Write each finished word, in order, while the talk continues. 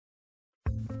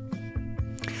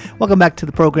Welcome back to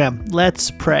the program.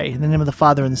 Let's pray. In the name of the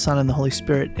Father, and the Son, and the Holy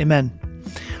Spirit. Amen.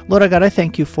 Lord our God, I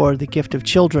thank you for the gift of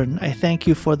children. I thank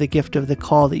you for the gift of the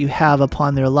call that you have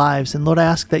upon their lives. And Lord, I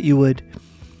ask that you would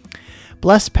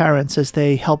bless parents as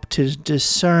they help to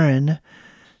discern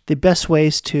the best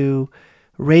ways to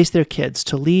raise their kids,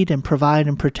 to lead and provide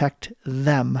and protect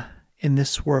them in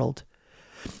this world.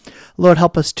 Lord,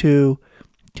 help us to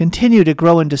continue to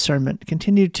grow in discernment,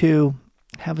 continue to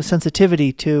have a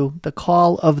sensitivity to the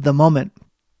call of the moment.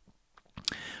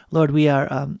 Lord, we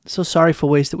are so sorry for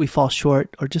ways that we fall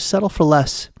short or just settle for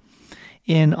less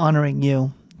in honoring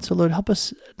you. So Lord, help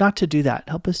us not to do that.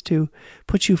 Help us to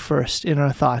put you first in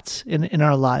our thoughts, in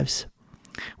our lives.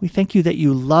 We thank you that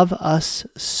you love us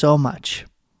so much.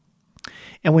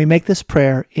 And we make this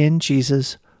prayer in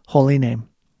Jesus' holy name.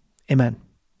 Amen.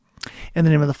 In the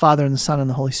name of the Father, and the Son, and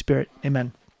the Holy Spirit.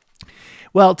 Amen.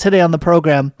 Well, today on the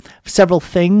program, several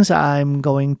things I'm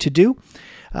going to do.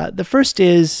 The first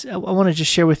is I want to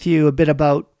just share with you a bit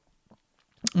about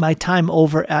my time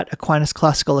over at Aquinas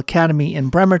Classical Academy in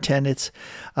Bremerton. Its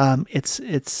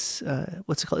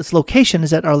location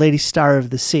is at Our Lady Star of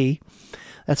the Sea.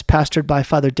 That's pastored by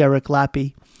Father Derek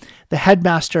Lappy. The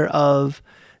headmaster of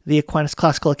the Aquinas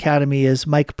Classical Academy is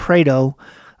Mike Prado,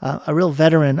 a real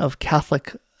veteran of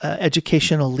Catholic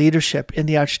educational leadership in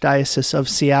the Archdiocese of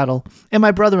Seattle, and my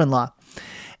brother-in-law.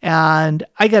 And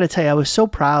I got to tell you, I was so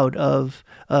proud of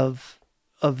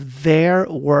their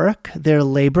work, their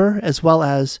labor, as well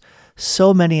as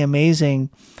so many amazing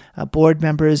board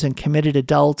members and committed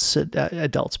adults,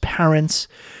 parents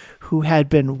who had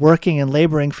been working and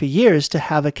laboring for years to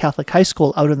have a Catholic high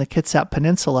school out on the Kitsap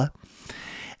Peninsula.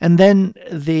 And then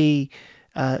the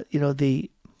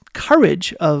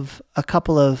courage of a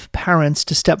couple of parents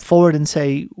to step forward and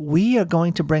say, we are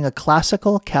going to bring a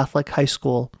classical Catholic high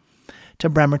school to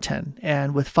Bremerton.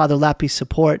 And with Father Lappy's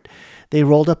support, they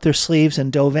rolled up their sleeves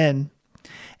and dove in.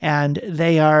 And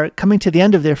they are coming to the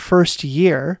end of their first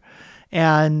year.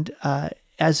 And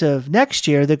as of next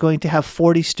year, they're going to have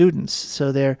 40 students.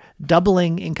 So they're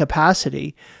doubling in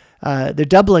capacity. They're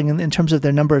doubling in terms of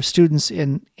their number of students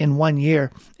in 1 year.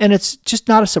 And it's just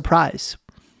not a surprise.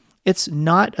 It's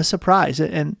not a surprise.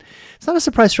 And it's not a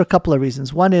surprise for a couple of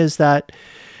reasons. One is that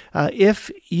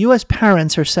if you as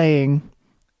parents are saying,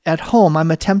 at home, I'm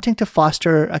attempting to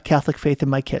foster a Catholic faith in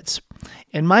my kids.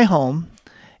 In my home,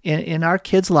 in our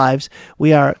kids' lives,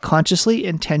 we are consciously,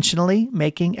 intentionally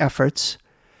making efforts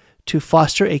to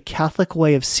foster a Catholic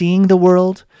way of seeing the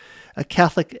world, a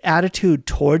Catholic attitude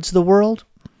towards the world,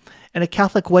 and a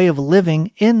Catholic way of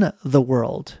living in the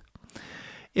world.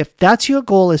 If that's your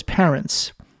goal as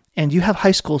parents, and you have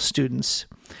high school students,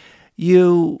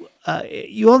 you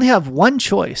only have one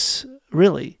choice,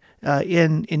 really,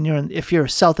 if you're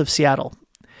south of Seattle,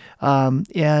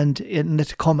 and in the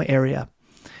Tacoma area.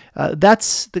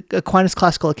 That's the Aquinas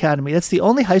Classical Academy. That's the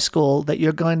only high school that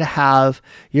you're going to have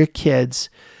your kids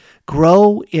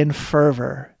grow in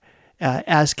fervor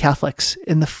as Catholics,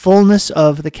 in the fullness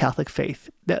of the Catholic faith.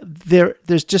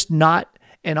 There's just not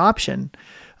an option.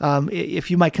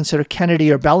 If you might consider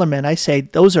Kennedy or Bellarmine, I say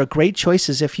those are great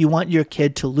choices if you want your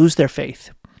kid to lose their faith.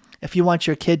 If you want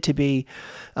your kid to be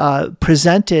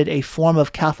presented a form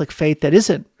of Catholic faith that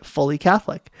isn't fully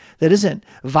Catholic, that isn't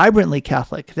vibrantly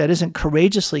Catholic, that isn't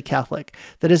courageously Catholic,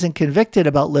 that isn't convicted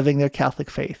about living their Catholic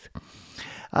faith.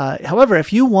 However,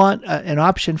 if you want an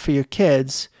option for your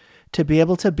kids to be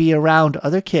able to be around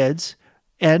other kids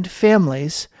and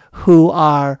families who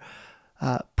are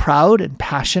proud and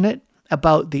passionate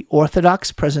about the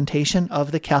orthodox presentation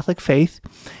of the Catholic faith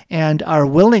and are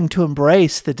willing to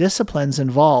embrace the disciplines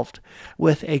involved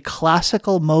with a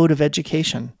classical mode of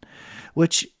education,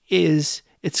 which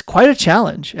it's quite a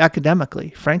challenge academically,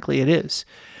 frankly it is.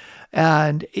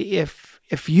 And if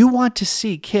you want to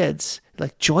see kids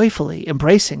like joyfully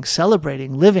embracing,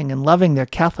 celebrating, living and loving their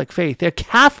Catholic faith,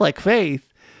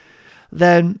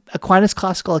 then Aquinas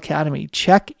Classical Academy,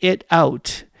 check it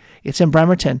out. It's in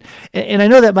Bremerton. And I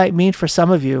know that might mean for some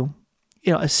of you,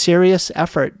 a serious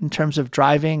effort in terms of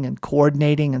driving and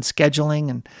coordinating and scheduling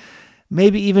and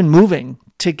maybe even moving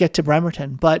to get to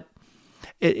Bremerton. But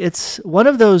it's one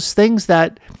of those things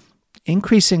that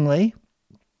increasingly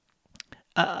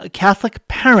Catholic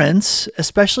parents,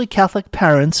 especially Catholic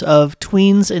parents of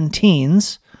tweens and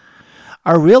teens,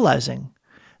 are realizing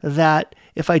that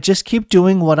if I just keep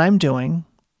doing what I'm doing,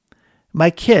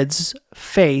 my kids'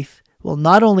 faith will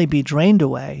not only be drained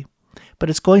away, but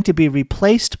it's going to be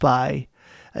replaced by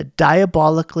a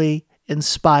diabolically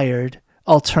inspired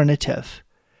alternative,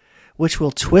 which will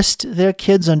twist their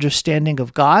kids' understanding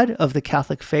of God, of the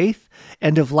Catholic faith,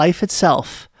 and of life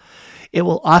itself It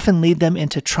will often lead them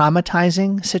into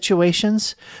traumatizing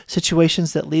situations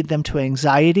that lead them to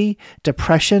anxiety,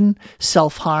 depression,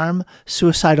 self-harm,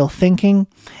 suicidal thinking,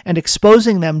 and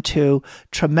exposing them to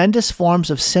tremendous forms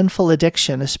of sinful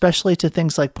addiction, especially to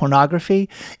things like pornography,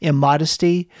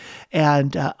 immodesty,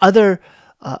 and other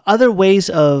ways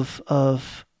of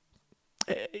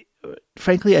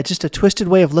frankly, just a twisted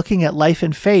way of looking at life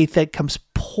and faith that comes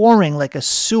pouring like a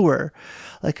sewer,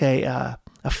 like a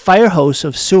fire hose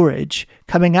of sewerage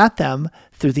coming at them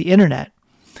through the internet.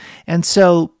 And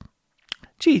so,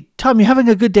 gee, Tom, you having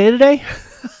a good day today?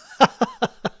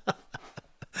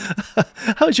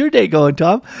 How's your day going,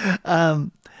 Tom?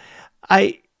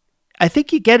 I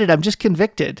think you get it. I'm just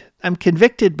convicted. I'm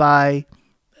convicted by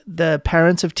the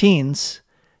parents of teens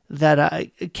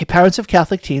parents of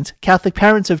Catholic teens, Catholic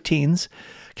parents of teens,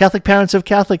 Catholic parents of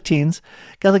Catholic teens,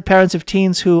 Catholic parents of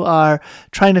teens who are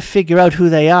trying to figure out who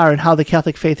they are and how the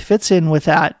Catholic faith fits in with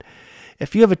that.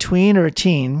 If you have a tween or a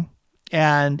teen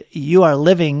and you are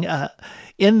living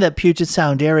in the Puget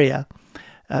Sound area,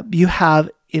 you have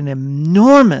an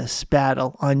enormous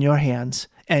battle on your hands,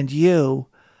 and you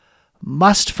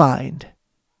must find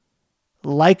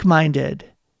like-minded,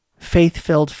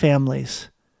 faith-filled families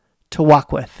to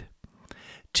walk with,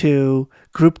 to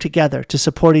group together, to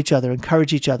support each other,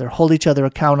 encourage each other, hold each other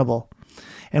accountable.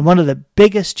 And one of the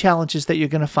biggest challenges that you're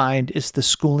going to find is the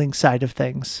schooling side of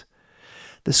things.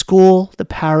 The school, the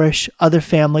parish, other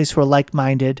families who are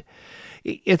like-minded.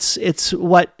 It's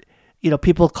what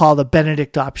people call the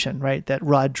Benedict option, right? That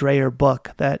Rod Dreher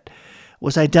book that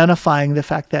was identifying the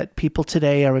fact that people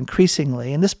today are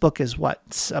increasingly, and this book is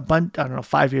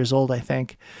 5 years old, I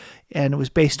think, and it was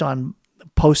based on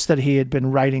posts that he had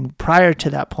been writing prior to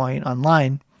that point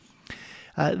online,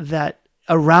 that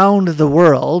around the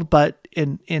world, but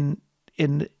in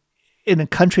a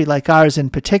country like ours in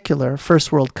particular,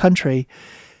 first world country,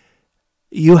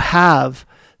 you have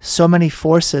so many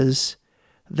forces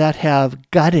that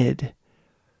have gutted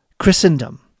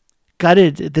Christendom,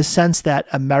 gutted the sense that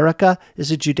America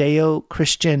is a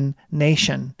Judeo-Christian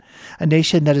nation, a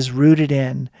nation that is rooted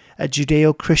in a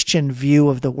Judeo-Christian view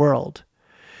of the world.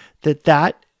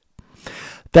 That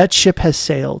ship has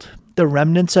sailed. The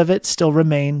remnants of it still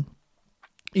remain.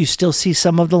 You still see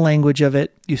some of the language of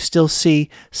it. You still see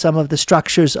some of the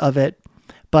structures of it.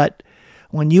 But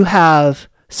when you have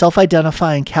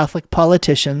self-identifying Catholic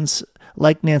politicians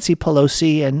like Nancy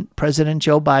Pelosi and President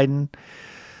Joe Biden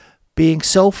being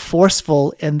so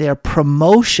forceful in their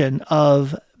promotion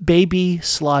of baby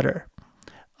slaughter,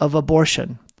 of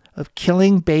abortion, of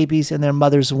killing babies in their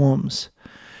mother's wombs,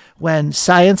 when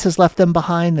science has left them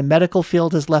behind, the medical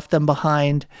field has left them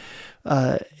behind,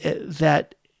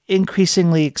 that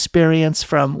increasingly experience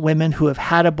from women who have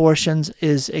had abortions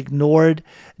is ignored,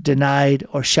 denied,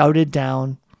 or shouted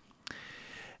down.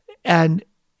 And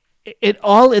it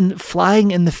all flying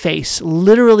in the face,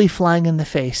 literally flying in the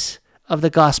face of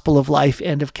the gospel of life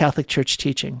and of Catholic Church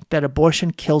teaching, that abortion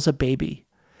kills a baby.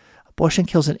 Abortion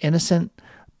kills an innocent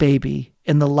baby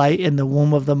in the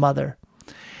womb of the mother.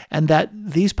 And that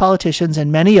these politicians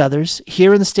and many others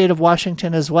here in the state of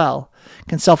Washington as well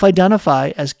can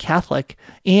self-identify as Catholic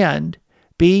and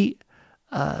be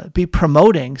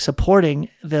promoting, supporting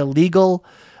the legal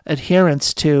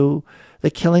adherence to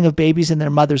the killing of babies in their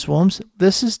mother's wombs.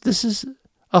 This is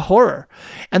a horror.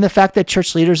 And the fact that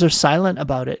church leaders are silent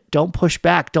about it, don't push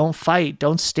back, don't fight,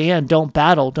 don't stand, don't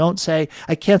battle, don't say,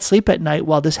 I can't sleep at night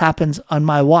while this happens on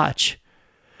my watch.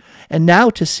 And now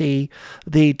to see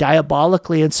the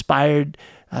diabolically inspired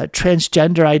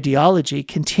transgender ideology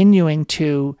continuing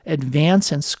to advance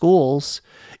in schools,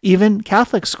 even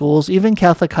Catholic schools, even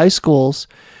Catholic high schools,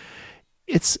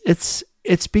 it's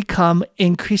become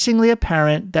increasingly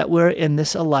apparent that we're in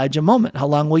this Elijah moment. How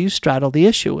long will you straddle the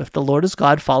issue? If the Lord is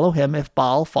God, follow him. If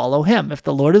Baal, follow him. If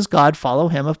the Lord is God, follow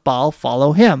him. If Baal,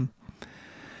 follow him.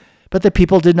 But the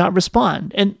people did not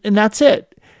respond. And that's it.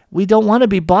 We don't want to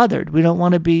be bothered. We don't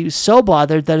want to be so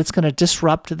bothered that it's going to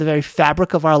disrupt the very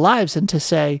fabric of our lives, and to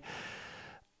say,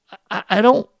 I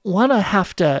don't want to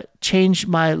have to change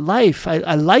my life.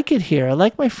 I like it here. I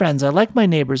like my friends. I like my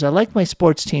neighbors. I like my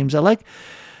sports teams. But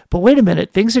wait a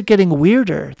minute, things are getting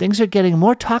weirder. Things are getting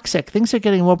more toxic. Things are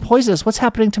getting more poisonous. What's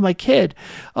happening to my kid?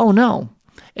 Oh no.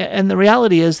 And the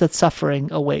reality is that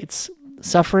suffering awaits.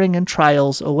 Suffering and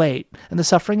trials await. And the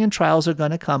suffering and trials are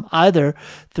going to come either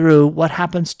through what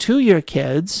happens to your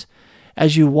kids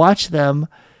as you watch them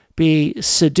be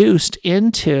seduced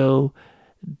into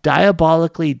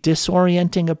diabolically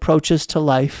disorienting approaches to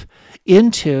life,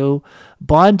 into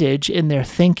bondage in their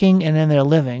thinking and in their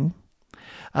living,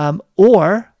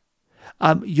 or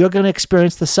you're going to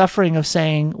experience the suffering of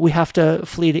saying, we have to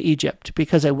flee to Egypt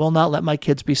because I will not let my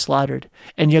kids be slaughtered.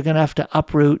 And you're going to have to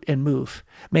uproot and move,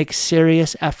 make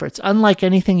serious efforts, unlike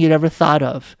anything you'd ever thought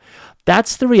of.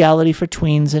 That's the reality for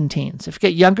tweens and teens. If you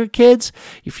get younger kids,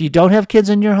 if you don't have kids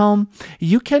in your home,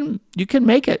 you can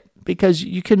make it, because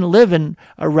you can live in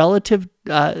a relative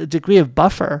degree of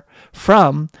buffer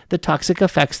from the toxic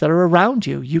effects that are around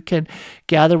you. You can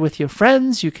gather with your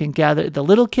friends. You can gather. The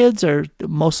little kids are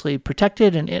mostly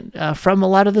protected and from a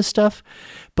lot of this stuff,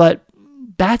 but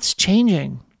that's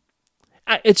changing.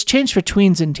 It's changed for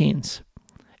tweens and teens.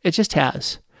 It just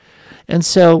has. And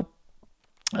so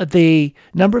the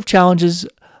number of challenges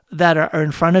that are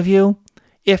in front of you,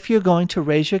 if you're going to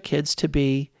raise your kids to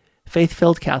be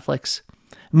faith-filled Catholics,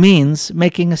 means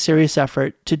making a serious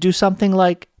effort to do something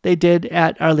like they did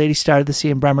at Our Lady Star of the Sea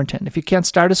in Bremerton. If you can't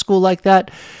start a school like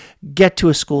that, get to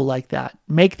a school like that.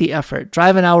 Make the effort.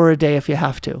 Drive an hour a day if you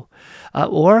have to.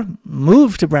 Or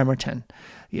move to Bremerton.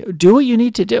 Do what you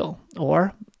need to do.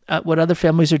 Or what other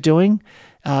families are doing,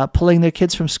 pulling their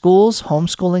kids from schools,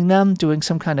 homeschooling them, doing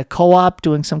some kind of co-op,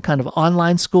 doing some kind of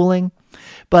online schooling.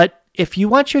 But if you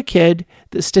want your kid,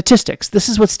 the statistics, this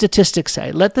is what statistics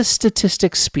say. Let the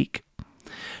statistics speak.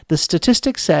 The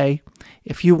statistics say,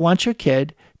 if you want your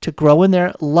kid to grow in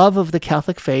their love of the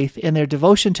Catholic faith, in their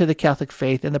devotion to the Catholic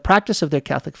faith, in the practice of their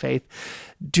Catholic faith,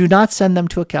 do not send them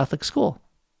to a Catholic school.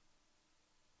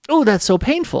 Oh, that's so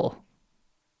painful.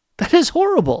 That is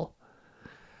horrible.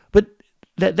 But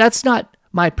that's not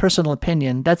my personal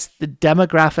opinion. That's the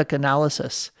demographic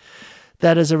analysis.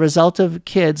 That as a result of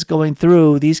kids going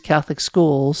through these Catholic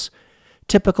schools,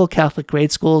 typical Catholic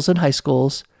grade schools and high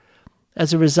schools,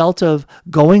 as a result of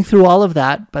going through all of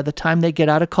that, by the time they get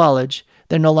out of college,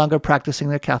 they're no longer practicing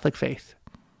their Catholic faith.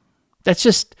 That's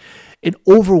just an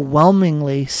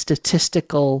overwhelmingly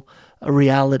statistical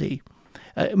reality,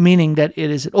 meaning that it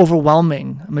is an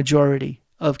overwhelming majority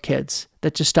of kids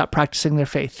that just stop practicing their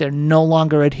faith. They're no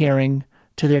longer adhering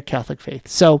to their Catholic faith.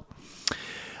 So,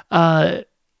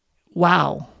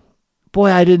 wow. Boy,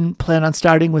 I didn't plan on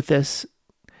starting with this.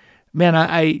 Man,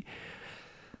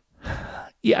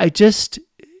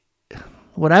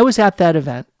 when I was at that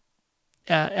event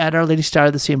at Our Lady Star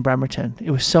of the Sea in Bremerton,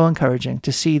 it was so encouraging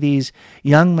to see these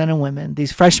young men and women,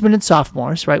 these freshmen and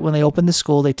sophomores, right? When they open the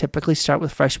school, they typically start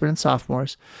with freshmen and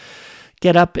sophomores,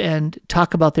 get up and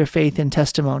talk about their faith in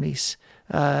testimonies,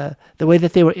 the way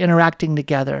that they were interacting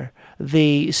together,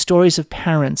 the stories of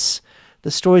parents,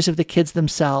 the stories of the kids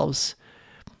themselves,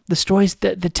 the stories,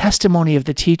 the testimony of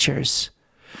the teachers.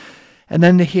 And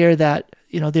then to hear that,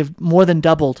 they've more than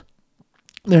doubled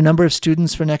their number of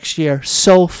students for next year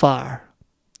so far.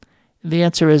 The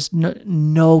answer is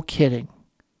no kidding.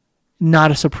 Not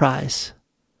a surprise.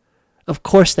 Of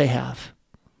course they have.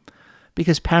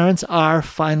 Because parents are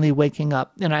finally waking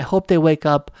up. And I hope they wake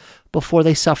up before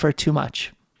they suffer too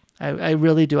much. I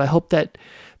really do. I hope that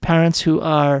parents who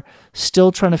are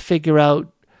still trying to figure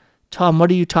out, Tom,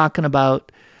 what are you talking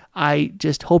about? I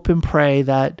just hope and pray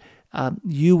that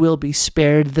you will be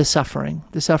spared the suffering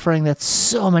that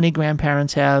so many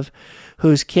grandparents have,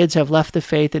 whose kids have left the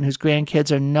faith and whose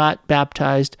grandkids are not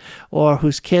baptized, or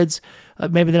whose kids,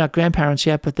 maybe they're not grandparents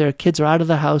yet, but their kids are out of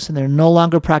the house and they're no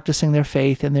longer practicing their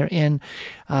faith, and they're in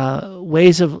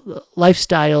ways of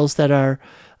lifestyles that are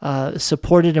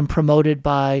supported and promoted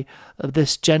by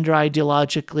this gender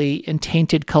ideologically and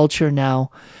tainted culture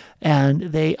now, and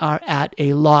they are at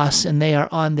a loss and they are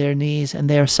on their knees and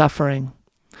they are suffering.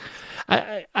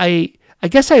 I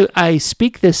guess I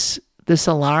speak this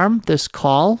alarm, this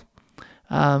call,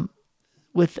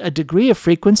 with a degree of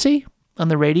frequency on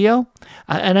the radio.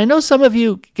 And I know some of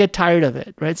you get tired of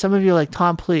it, right? Some of you are like,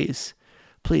 Tom, please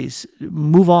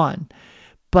move on.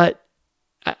 But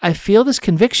I feel this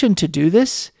conviction to do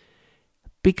this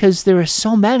because there are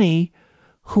so many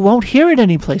who won't hear it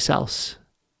anyplace else.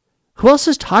 Who else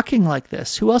is talking like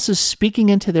this? Who else is speaking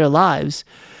into their lives?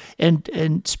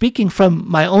 And speaking from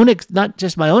my own, not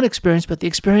just my own experience, but the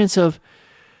experience of,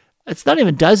 it's not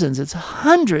even dozens, it's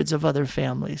hundreds of other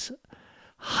families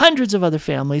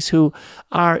who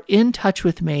are in touch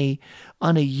with me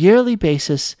on a yearly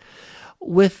basis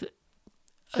with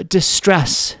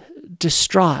distress,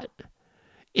 distraught,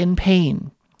 in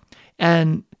pain.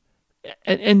 And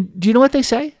do you know what they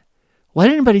say? Why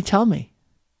didn't anybody tell me?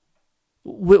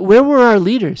 Where were our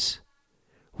leaders?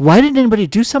 Why didn't anybody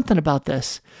do something about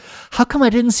this? How come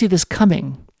I didn't see this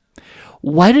coming?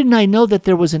 Why didn't I know that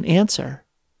there was an answer?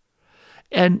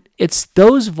 And it's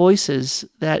those voices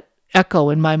that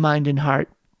echo in my mind and heart,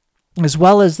 as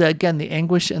well as the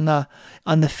anguish on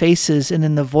the faces and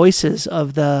in the voices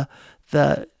of the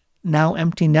now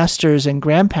empty nesters and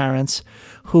grandparents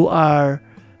who are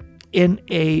in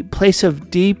a place of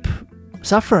deep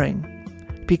suffering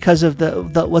because of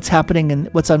the what's happening and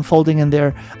what's unfolding in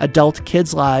their adult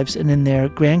kids' lives and in their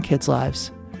grandkids'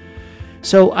 lives.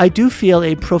 So I do feel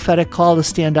a prophetic call to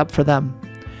stand up for them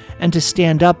and to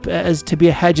stand up as to be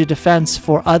a hedge of defense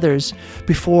for others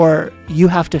before you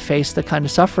have to face the kind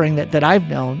of suffering that I've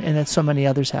known and that so many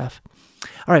others have.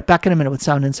 All right, back in a minute with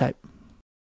Sound Insight.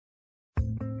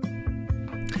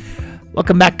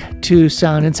 Welcome back to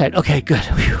Sound Insight. Okay, good.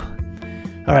 Whew.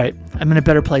 All right, I'm in a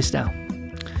better place now.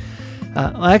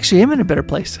 I actually am in a better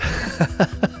place.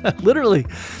 Literally.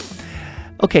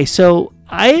 Okay, so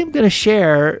I am going to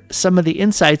share some of the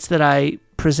insights that I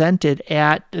presented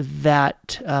at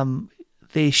that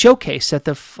the showcase at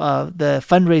the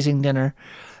fundraising dinner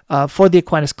for the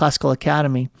Aquinas Classical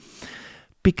Academy,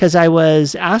 because I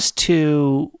was asked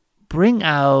to bring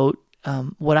out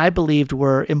what I believed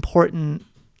were important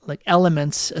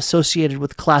elements associated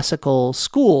with classical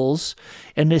schools,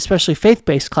 and especially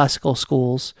faith-based classical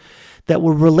schools, that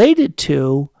were related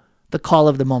to the call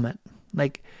of the moment.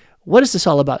 Like, what is this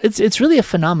all about? It's really a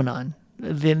phenomenon.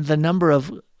 The number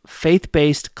of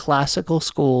faith-based classical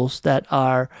schools that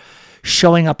are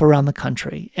showing up around the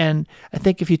country. And I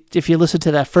think if you listen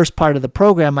to that first part of the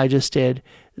program I just did,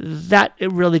 that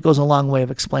it really goes a long way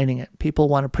of explaining it. People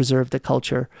want to preserve the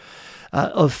culture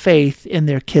of faith in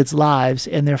their kids' lives,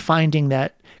 and they're finding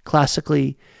that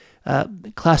classical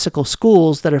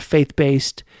schools that are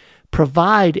faith-based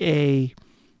provide a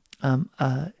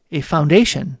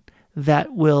foundation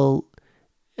that will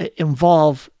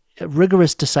involve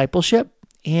rigorous discipleship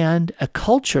and a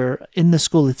culture in the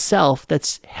school itself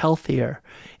that's healthier,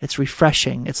 it's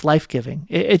refreshing, it's life-giving.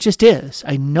 It just is.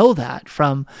 I know that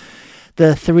from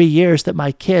the 3 years that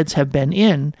my kids have been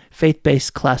in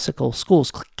faith-based classical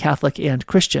schools, Catholic and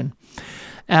Christian.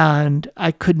 And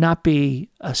I could not be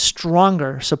a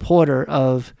stronger supporter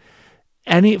of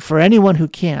for anyone who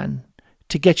can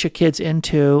to get your kids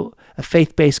into a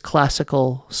faith-based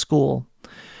classical school.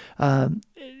 But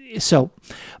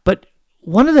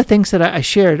one of the things that I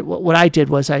shared, what I did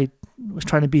was I was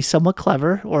trying to be somewhat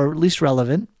clever, or at least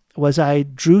relevant, was I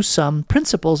drew some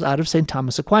principles out of St.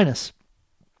 Thomas Aquinas.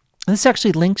 And this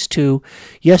actually links to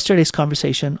yesterday's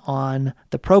conversation on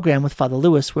the program with Father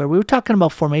Lewis, where we were talking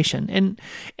about formation. And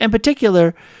in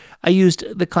particular, I used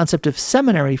the concept of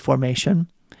seminary formation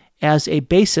as a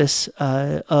basis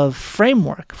of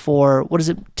framework for what does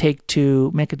it take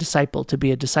to make a disciple, to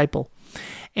be a disciple.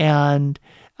 And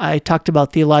I talked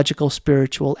about theological,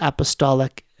 spiritual,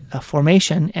 apostolic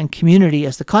formation and community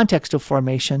as the context of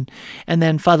formation. And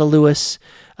then Father Lewis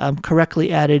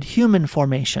correctly added human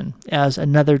formation as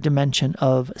another dimension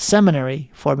of seminary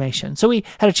formation. So we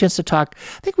had a chance to talk.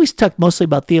 I think we talked mostly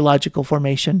about theological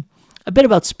formation, a bit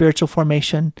about spiritual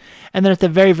formation, and then at the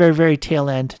very, very, very tail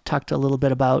end, talked a little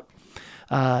bit about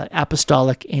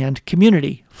apostolic and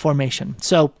community formation.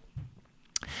 So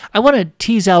I want to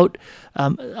tease out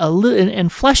a little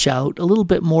and flesh out a little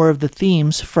bit more of the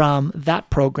themes from that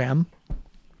program,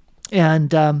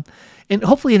 and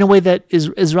hopefully in a way that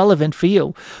is relevant for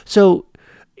you. So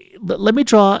let me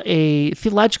draw a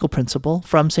theological principle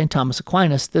from St. Thomas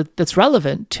Aquinas that's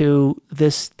relevant to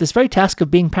this very task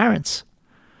of being parents,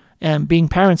 and being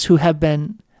parents who have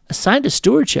been assigned a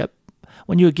stewardship.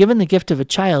 When you were given the gift of a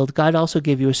child, God also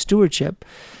gave you a stewardship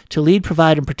to lead,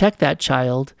 provide, and protect that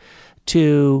child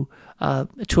to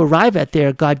arrive at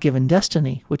their God-given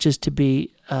destiny, which is to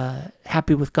be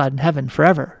happy with God in heaven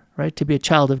forever, right? To be a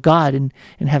child of God in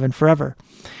heaven forever.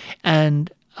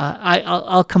 And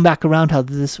I'll come back around how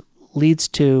this leads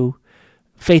to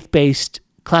faith-based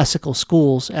classical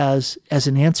schools as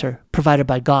an answer provided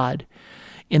by God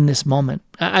in this moment.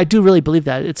 I do really believe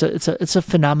that it's a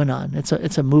phenomenon.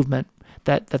 It's a movement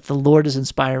that the Lord is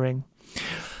inspiring.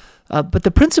 But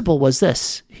the principle was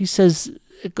this.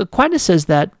 Aquinas says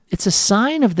that it's a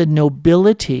sign of the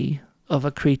nobility of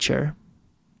a creature,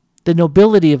 that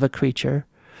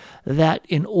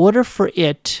in order for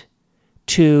it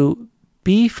to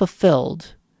be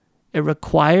fulfilled, it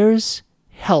requires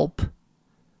help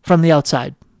from the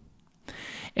outside.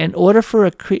 In order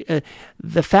for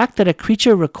the fact that a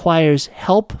creature requires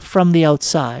help from the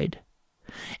outside,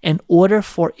 in order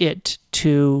for it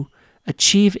to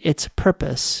achieve its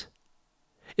purpose,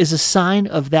 is a sign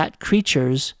of that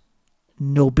creature's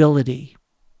nobility,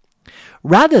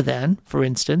 rather than, for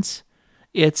instance,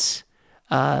 its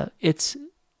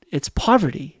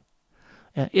poverty,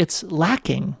 its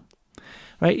lacking.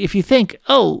 Right? If you think,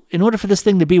 in order for this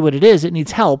thing to be what it is, it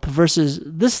needs help, versus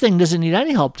this thing doesn't need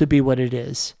any help to be what it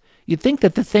is. You think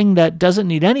that the thing that doesn't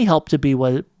need any help to be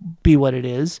what it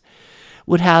is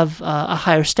would have a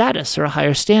higher status or a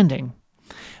higher standing.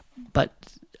 But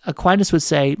Aquinas would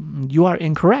say, you are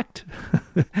incorrect.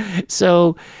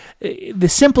 So the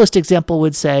simplest example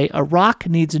would say, a rock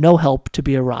needs no help to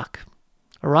be a rock.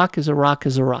 A rock is a rock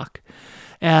is a rock.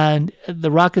 And the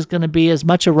rock is going to be as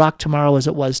much a rock tomorrow as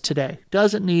it was today.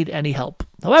 Doesn't need any help.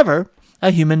 However,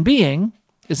 a human being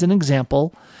is an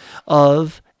example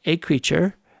of a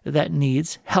creature that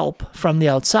needs help from the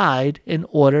outside in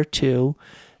order to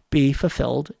be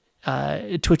fulfilled,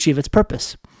 to achieve its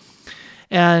purpose.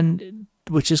 And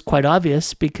which is quite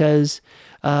obvious because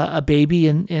a baby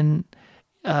in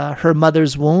her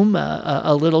mother's womb,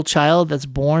 a little child that's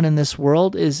born in this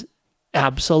world, is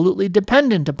absolutely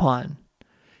dependent upon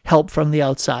help from the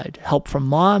outside, help from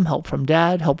mom, help from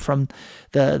dad, help from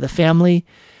the family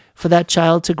for that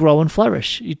child to grow and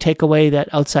flourish. You take away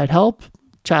that outside help,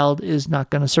 child is not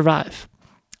going to survive.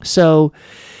 So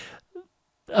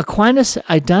Aquinas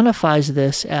identifies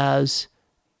this as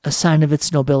a sign of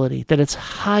its nobility, that it's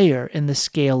higher in the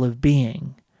scale of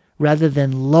being rather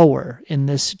than lower in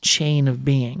this chain of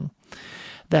being.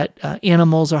 That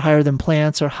animals are higher than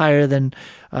plants, or higher than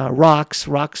rocks.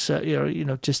 Rocks,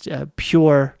 just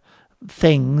pure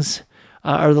things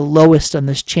are the lowest on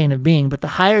this chain of being. But the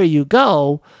higher you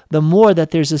go, the more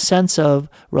that there's a sense of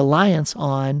reliance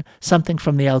on something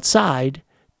from the outside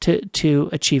to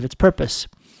achieve its purpose.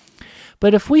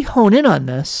 But if we hone in on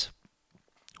this,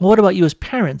 what about you as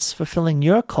parents fulfilling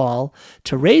your call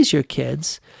to raise your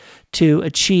kids to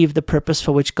achieve the purpose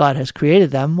for which God has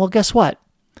created them? Well, guess what?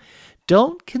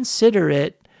 Don't consider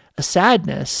it a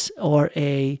sadness or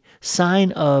a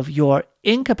sign of your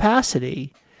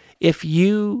incapacity if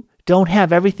you don't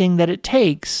have everything that it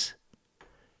takes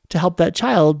to help that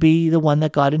child be the one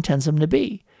that God intends them to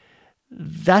be.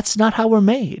 That's not how we're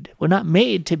made. We're not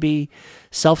made to be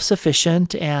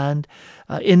self-sufficient and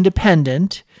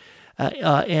independent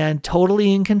and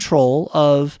totally in control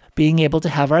of being able to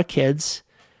have our kids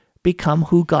become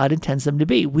who God intends them to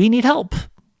be. We need help.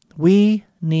 We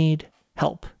need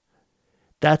help.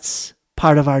 That's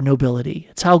part of our nobility.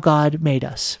 It's how God made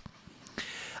us.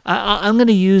 I'm going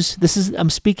to use, I'm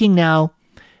speaking now,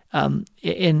 and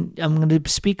I'm going to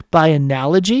speak by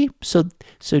analogy. So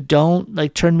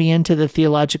don't turn me into the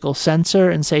theological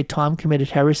censor and say Tom committed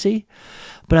heresy.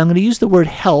 But I'm going to use the word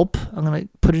help. I'm going to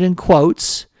put it in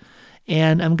quotes,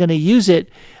 and I'm going to use it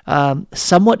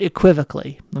somewhat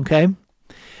equivocally. Okay? I'm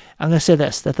going to say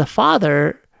this, that the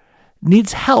Father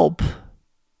needs help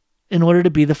in order to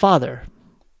be the Father.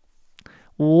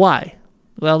 Why?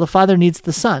 Well, the Father needs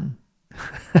the Son.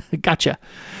 Gotcha.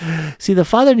 See, the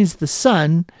Father needs the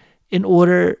Son in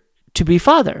order to be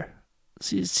Father.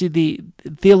 See, the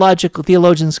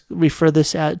theologians refer to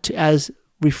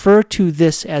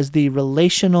this as the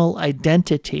relational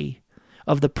identity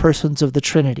of the persons of the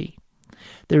Trinity.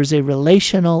 There is a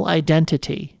relational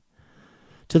identity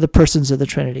to the persons of the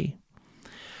Trinity.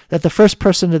 That the first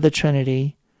person of the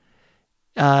Trinity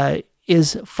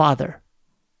is Father,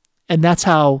 and that's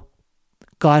how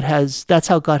God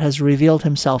has revealed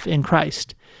himself in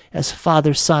Christ as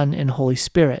Father, Son, and Holy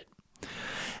Spirit,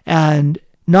 and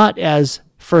not as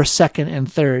first, second,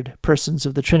 and third persons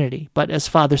of the Trinity, but as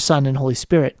Father, Son, and Holy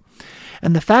Spirit.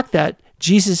 And the fact that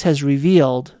Jesus has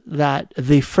revealed that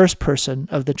the first person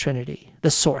of the Trinity,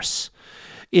 the source,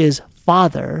 is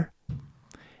Father,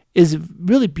 is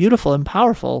really beautiful and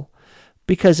powerful,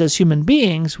 because as human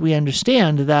beings, we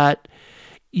understand that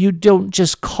you don't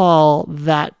just call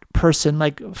that person,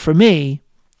 like for me,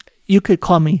 you could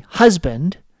call me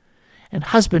husband, and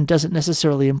husband doesn't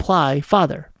necessarily imply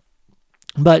father.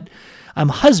 But I'm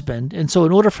husband, and so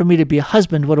in order for me to be a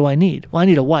husband, what do I need? Well, I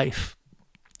need a wife.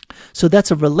 So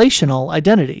that's a relational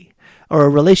identity, or a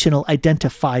relational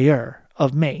identifier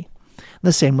of me.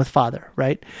 The same with father,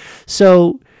 right?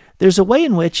 So there's a way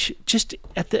in which, just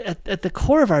at the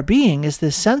core of our being, is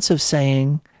this sense of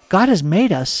saying, God has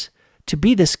made us to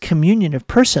be this communion of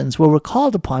persons where we're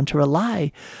called upon to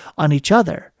rely on each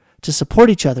other, to support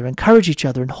each other, encourage each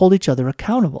other, and hold each other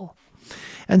accountable.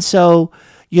 And so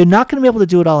you're not going to be able to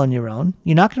do it all on your own.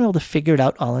 You're not going to be able to figure it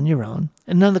out all on your own.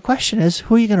 And then the question is,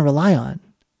 who are you going to rely on?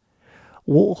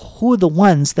 Who are the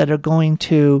ones that are going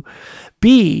to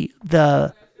be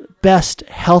the best,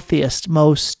 healthiest,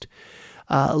 most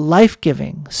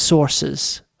life-giving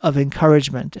sources of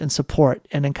encouragement and support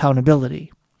and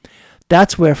accountability?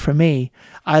 That's where, for me,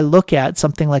 I look at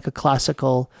something like a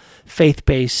classical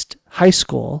faith-based high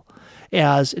school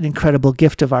as an incredible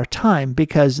gift of our time,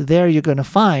 because there you're going to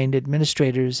find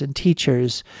administrators and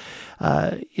teachers,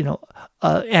 and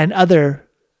other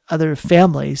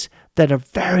families that are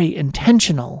very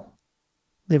intentional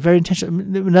They're very intentional.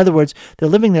 In other words, they're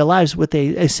living their lives with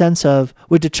a sense of,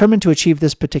 we're determined to achieve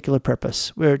this particular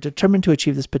purpose. We're determined to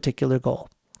achieve this particular goal.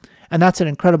 And that's an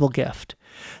incredible gift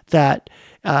that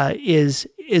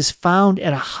is found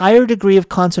at a higher degree of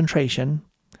concentration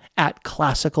at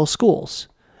classical schools.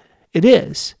 It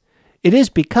is. It is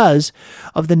because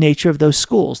of the nature of those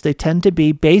schools. They tend to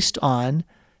be based on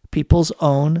people's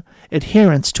own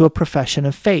adherence to a profession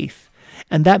of faith.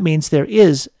 And that means there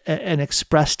is an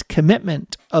expressed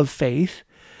commitment of faith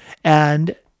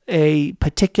and a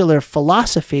particular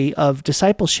philosophy of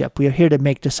discipleship. We are here to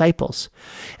make disciples,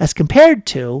 as compared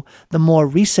to the more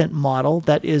recent model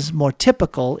that is more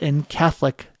typical in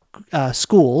Catholic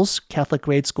schools, Catholic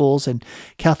grade schools and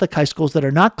Catholic high schools that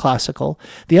are not classical.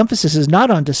 The emphasis is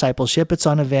not on discipleship, it's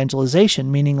on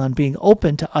evangelization, meaning on being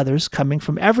open to others coming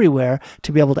from everywhere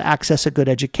to be able to access a good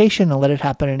education and let it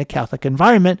happen in a Catholic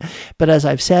environment. But as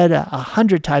I've said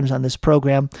 100 times on this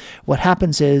program, what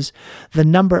happens is the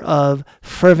number of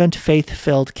fervent,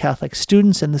 faith-filled Catholic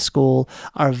students in the school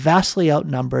are vastly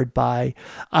outnumbered by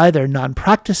either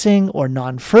non-practicing or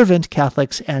non-fervent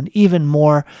Catholics, and even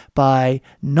more by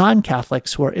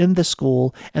non-Catholics who are in the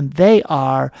school, and they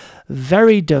are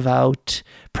very devout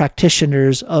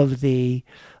practitioners of the,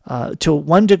 to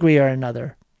one degree or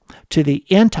another, to the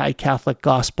anti-Catholic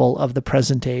gospel of the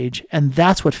present age, and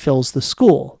that's what fills the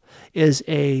school, is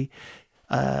a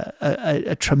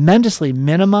tremendously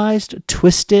minimized,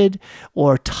 twisted,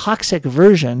 or toxic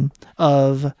version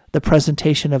of the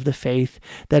presentation of the faith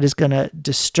that is going to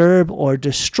disturb or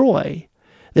destroy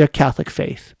their Catholic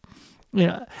faith. You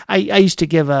know, I used to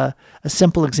give a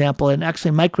simple example, and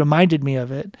actually Mike reminded me of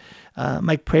it.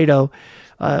 Mike Prado,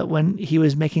 when he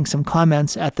was making some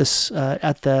comments at this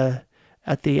at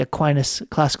the Aquinas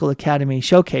Classical Academy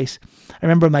showcase. I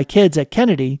remember my kids at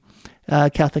Kennedy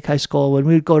Catholic High School, when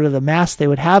we would go to the mass they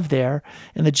would have there,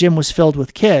 and the gym was filled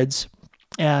with kids.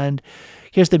 And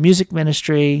here's the music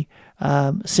ministry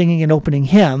singing an opening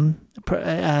hymn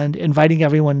and inviting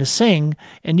everyone to sing,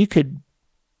 and you could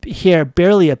hear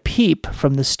barely a peep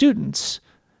from the students.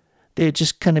 They'd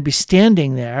just kind of be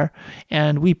standing there,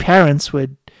 and we parents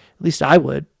would, at least I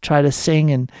would, try to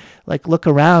sing and like look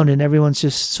around, and everyone's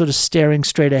just sort of staring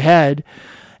straight ahead.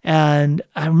 And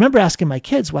I remember asking my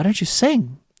kids, "Why don't you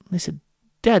sing?" They said,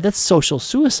 "Dad, that's social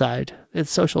suicide.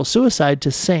 It's social suicide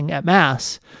to sing at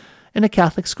Mass in a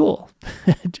Catholic school."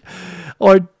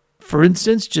 Or, for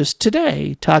instance, just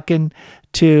today, talking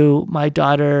to my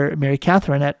daughter, Mary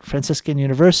Catherine, at Franciscan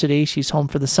University. She's home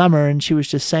for the summer, and she was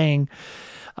just saying,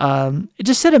 it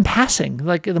just said in passing,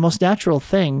 like the most natural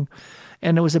thing,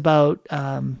 and it was about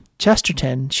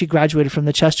Chesterton. She graduated from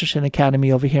the Chesterton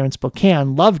Academy over here in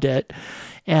Spokane, loved it,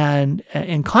 and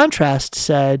in contrast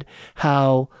said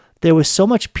how there was so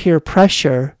much peer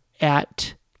pressure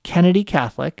at Kennedy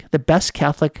Catholic, the best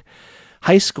Catholic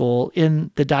high school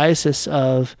in the diocese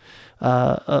of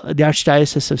the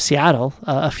Archdiocese of Seattle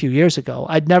a few years ago.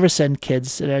 I'd never send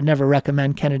kids, and I'd never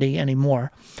recommend Kennedy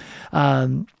anymore,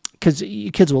 because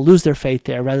kids will lose their faith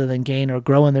there rather than gain or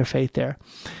grow in their faith there.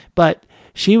 But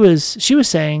she was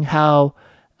saying how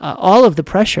all of the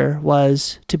pressure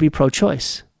was to be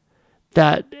pro-choice.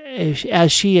 That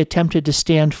as she attempted to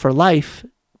stand for life,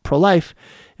 pro-life,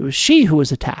 it was she who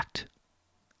was attacked.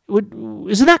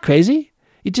 Isn't that crazy?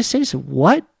 You just say to yourself,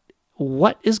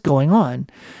 what is going on?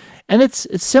 And it's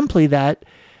simply that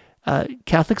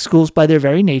Catholic schools, by their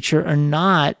very nature, are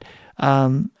not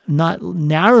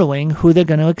narrowing who they're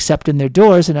going to accept in their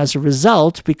doors, and as a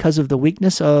result, because of the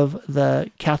weakness of the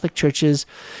Catholic Church's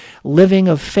living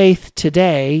of faith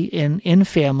today in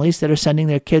families that are sending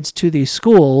their kids to these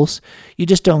schools, you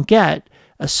just don't get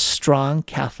a strong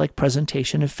Catholic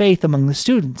presentation of faith among the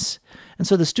students. And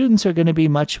so the students are going to be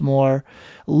much more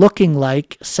looking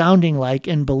like, sounding like,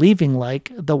 and believing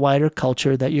like the wider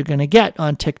culture that you're going to get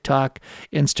on TikTok,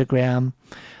 Instagram,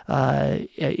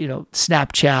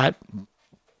 Snapchat,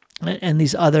 and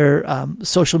these other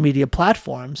social media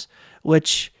platforms,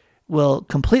 which will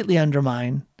completely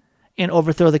undermine and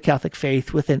overthrow the Catholic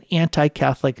faith with an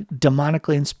anti-Catholic,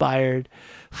 demonically inspired,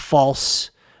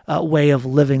 false way of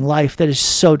living life that is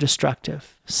so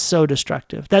destructive. So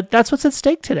destructive. That's what's at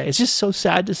stake today. It's just so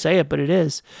sad to say it, but it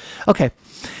is. Okay,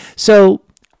 so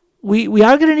we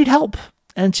are going to need help,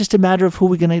 and it's just a matter of who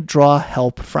we're going to draw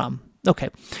help from. Okay,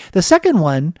 the second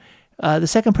one, the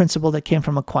second principle that came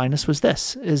from Aquinas was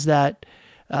this, is that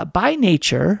by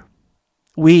nature,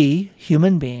 we,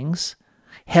 human beings,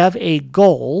 have a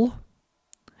goal,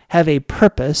 have a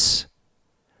purpose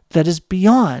that is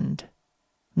beyond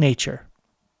nature.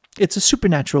 It's a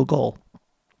supernatural goal.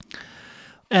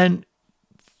 And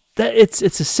that it's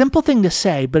a simple thing to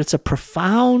say, but it's a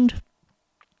profound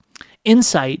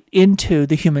insight into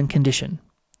the human condition.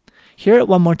 Hear it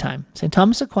one more time. St.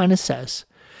 Thomas Aquinas says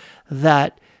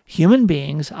that human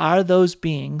beings are those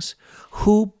beings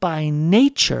who by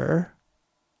nature,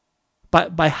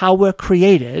 by how we're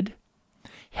created,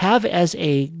 have as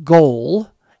a goal,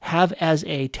 have as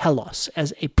a telos,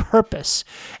 as a purpose,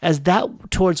 as that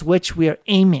towards which we are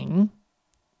aiming.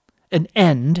 An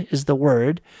end is the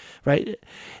word, right?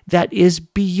 That is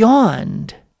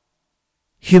beyond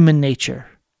human nature.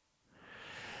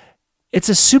 It's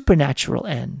a supernatural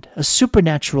end, a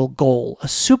supernatural goal, a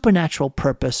supernatural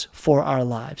purpose for our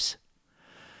lives.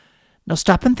 Now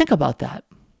stop and think about that.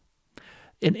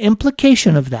 An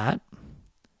implication of that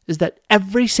is that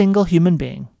every single human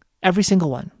being, every single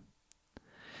one,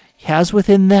 has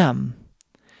within them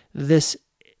this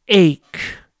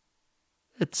ache.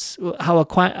 It's how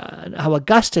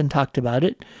Augustine talked about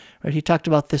it, right? He talked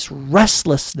about this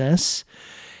restlessness.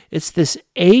 It's this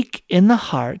ache in the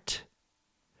heart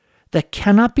that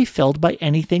cannot be filled by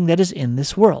anything that is in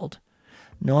this world.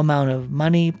 No amount of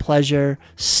money, pleasure,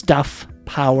 stuff,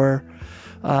 power,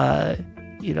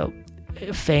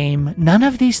 fame. None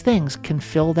of these things can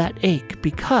fill that ache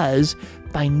because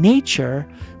by nature,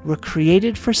 we're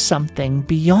created for something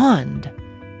beyond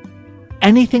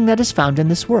anything that is found in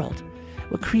this world.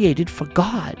 We're created for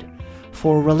God,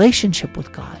 for a relationship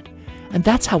with God. And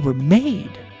that's how we're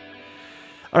made.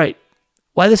 All right.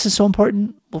 Why this is so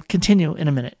important, we'll continue in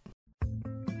a minute.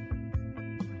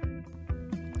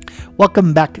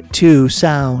 Welcome back to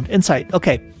Sound Insight.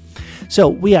 Okay, so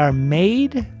we are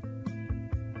made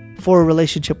for a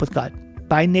relationship with God.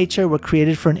 By nature, we're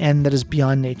created for an end that is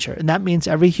beyond nature. And that means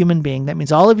every human being, that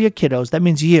means all of your kiddos, that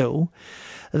means you,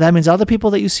 that means all the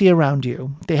people that you see around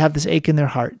you, they have this ache in their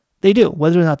heart. They do,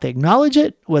 whether or not they acknowledge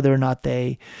it, whether or not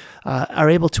they are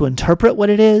able to interpret what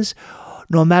it is,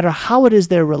 no matter how it is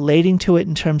they're relating to it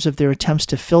in terms of their attempts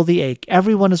to fill the ache.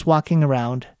 Everyone is walking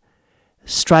around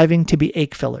striving to be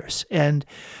ache fillers. And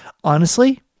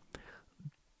honestly,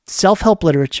 self-help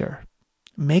literature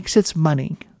makes its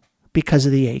money because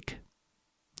of the ache.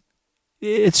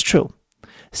 It's true.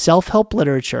 Self-help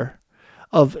literature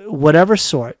of whatever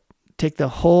sort, take the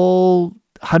whole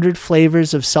 100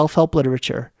 flavors of self-help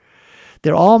literature,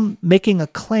 they're all making a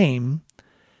claim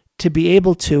to be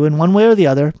able to, in one way or the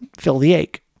other, fill the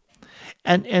ache.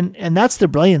 And that's the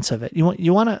brilliance of it. You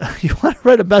want to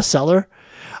write a bestseller?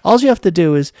 All you have to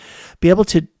do is be able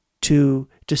to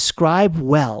describe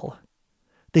well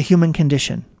the human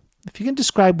condition. If you can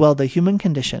describe well the human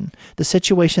condition, the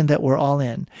situation that we're all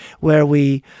in, where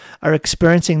we are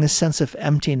experiencing this sense of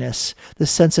emptiness,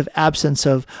 this sense of absence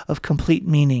of complete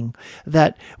meaning,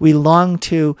 that we long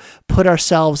to put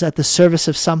ourselves at the service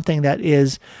of something that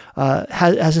is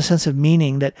has a sense of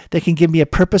meaning, that can give me a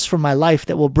purpose for my life,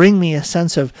 that will bring me a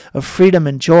sense of freedom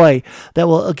and joy, that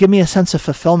will give me a sense of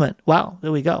fulfillment. Wow,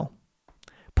 there we go.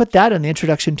 Put that in the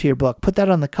introduction to your book. Put that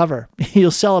on the cover.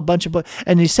 You'll sell a bunch of books.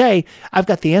 And you say, I've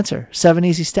got the answer. 7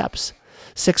 easy steps,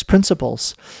 6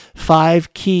 principles,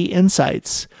 5 key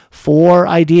insights, 4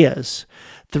 ideas,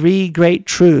 3 great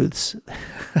truths,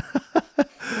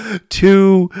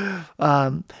 2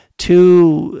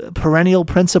 perennial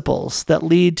principles that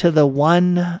lead to the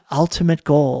one ultimate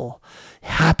goal,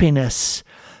 happiness,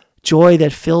 joy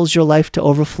that fills your life to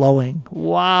overflowing.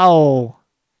 Wow,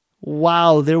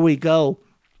 there we go.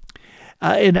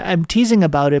 And I'm teasing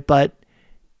about it, but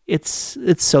it's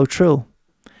so true.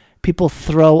 People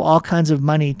throw all kinds of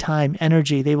money, time,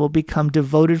 energy. They will become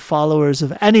devoted followers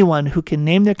of anyone who can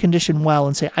name their condition well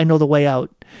and say, I know the way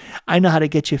out. I know how to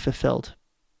get you fulfilled.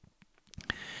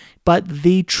 But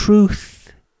the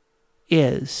truth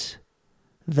is,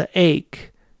 the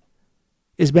ache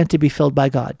is meant to be filled by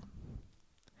God.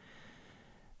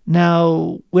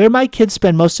 Now, where my kids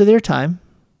spend most of their time,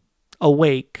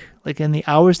 awake, like in the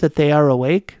hours that they are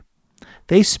awake,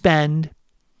 they spend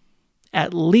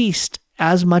at least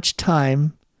as much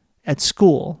time at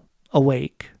school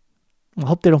awake. I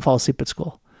hope they don't fall asleep at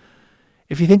school.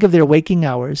 If you think of their waking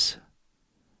hours,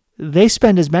 they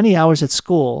spend as many hours at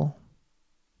school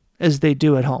as they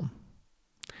do at home.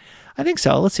 I think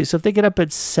so. Let's see. So if they get up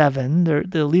at 7, they're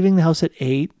leaving the house at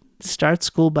 8, start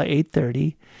school by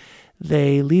 8:30.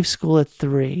 They leave school at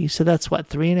 3. So that's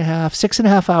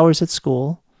 6.5 hours at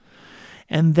school.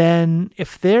 And then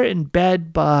if they're in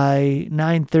bed by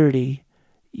 9:30,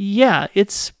 yeah,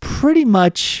 it's pretty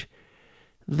much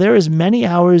they're as many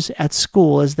hours at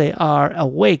school as they are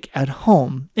awake at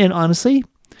home. And honestly,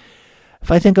 if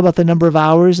I think about the number of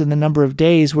hours and the number of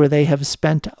days where they have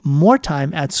spent more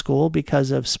time at school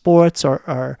because of sports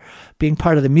or being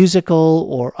part of the musical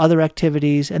or other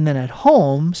activities, and then at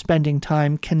home spending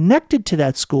time connected to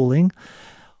that schooling,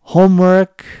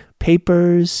 homework,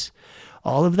 papers,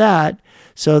 all of that,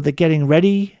 so that getting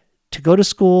ready to go to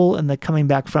school and then coming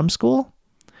back from school,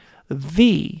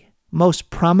 the most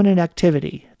prominent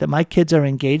activity that my kids are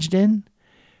engaged in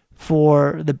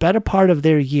for the better part of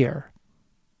their year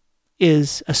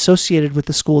is associated with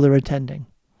the school they're attending.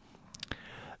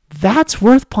 That's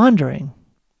worth pondering.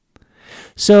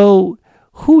 So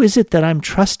who is it that I'm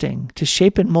trusting to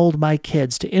shape and mold my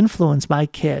kids, to influence my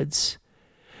kids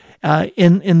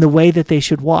in the way that they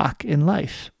should walk in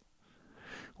life?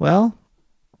 Well,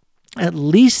 at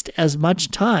least as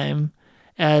much time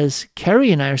as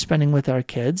Carrie and I are spending with our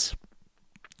kids,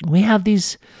 we have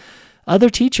these other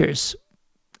teachers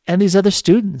and these other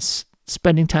students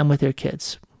spending time with their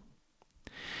kids.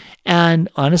 And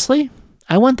honestly,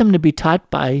 I want them to be taught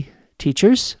by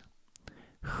teachers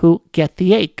who get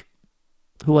the ache,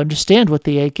 who understand what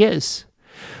the ache is,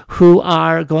 who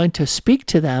are going to speak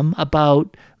to them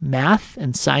about math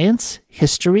and science,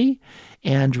 history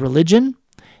and religion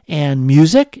and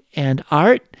music and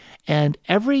art and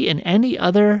every and any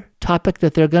other topic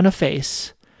that they're going to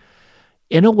face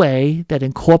in a way that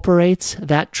incorporates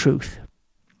that truth,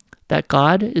 that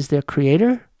God is their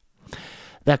creator,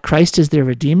 that Christ is their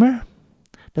redeemer,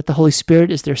 that the Holy Spirit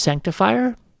is their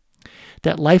sanctifier,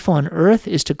 that life on earth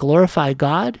is to glorify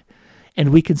God, and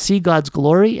we can see God's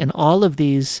glory in all of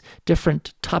these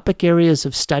different topic areas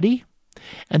of study,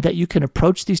 and that you can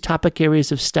approach these topic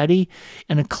areas of study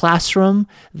in a classroom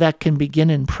that can begin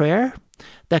in prayer,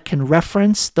 that can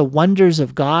reference the wonders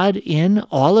of God in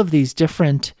all of these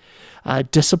different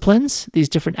disciplines, these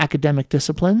different academic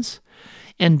disciplines,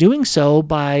 and doing so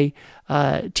by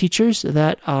teachers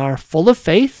that are full of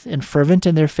faith and fervent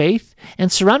in their faith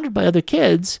and surrounded by other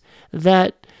kids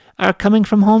that are coming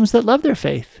from homes that love their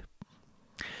faith.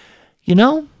 You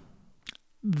know,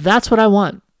 that's what I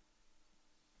want.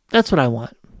 That's what I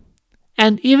want.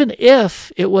 And even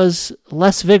if it was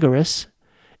less vigorous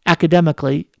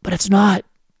academically, but it's not.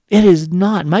 It is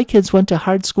not. My kids went to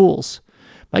hard schools.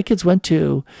 My kids went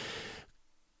to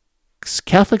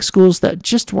Catholic schools that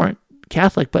just weren't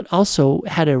Catholic, but also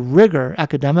had a rigor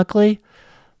academically.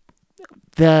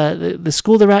 The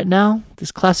school they're at now,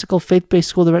 this classical faith-based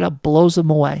school they're at now, blows them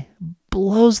away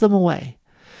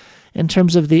in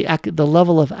terms of the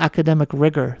level of academic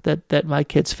rigor that my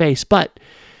kids face. But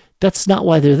that's not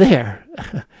why they're there.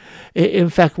 In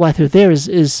fact, why they're there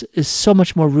is so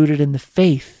much more rooted in the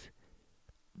faith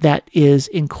that is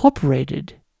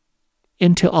incorporated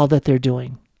into all that they're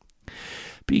doing.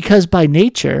 Because by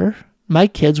nature, my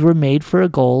kids were made for a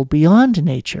goal beyond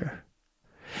nature.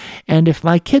 And if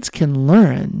my kids can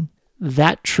learn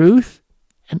that truth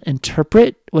and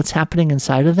interpret what's happening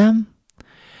inside of them,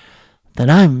 then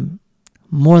I'm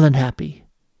more than happy.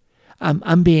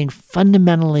 I'm being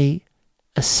fundamentally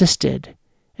assisted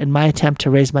in my attempt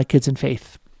to raise my kids in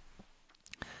faith.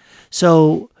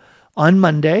 So on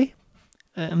Monday,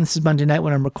 and this is Monday night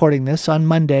when I'm recording this, on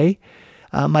Monday,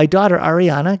 my daughter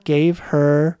Ariana gave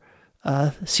her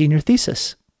senior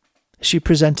thesis. She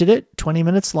presented it 20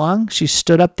 minutes long. She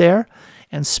stood up there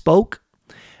and spoke,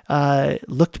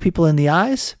 looked people in the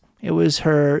eyes. It was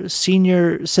her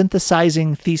senior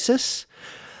synthesizing thesis,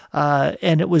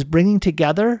 and it was bringing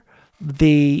together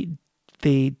the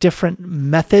different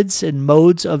methods and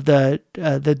modes of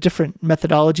the different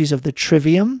methodologies of the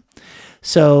trivium.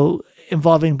 So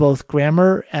involving both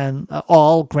grammar and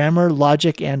all grammar,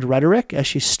 logic, and rhetoric, as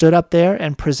she stood up there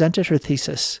and presented her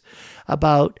thesis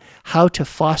about how to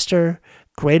foster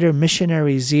greater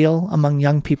missionary zeal among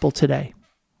young people today.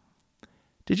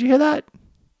 Did you hear that?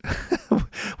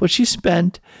 What she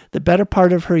spent the better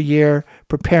part of her year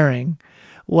preparing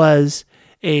was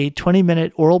a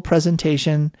 20-minute oral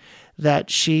presentation that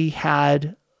she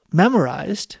had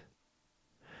memorized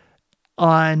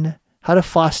on how to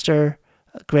foster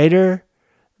greater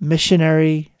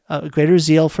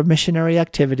zeal for missionary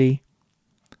activity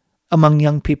among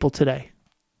young people today.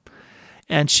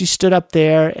 And she stood up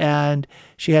there and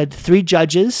she had 3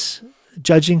 judges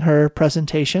judging her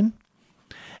presentation,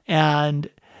 and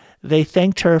they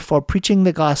thanked her for preaching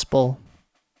the gospel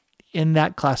in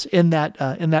that class, in that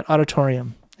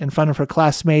auditorium, in front of her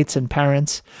classmates and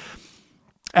parents.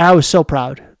 I was so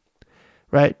proud,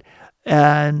 right?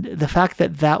 And the fact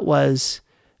that was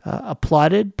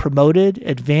applauded, promoted,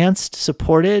 advanced,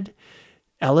 supported,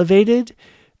 elevated,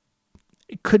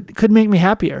 it could make me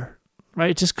happier,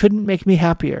 right? It just couldn't make me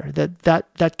happier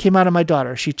that came out of my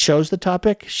daughter. She chose the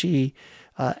topic. She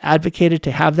advocated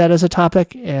to have that as a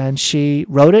topic, and she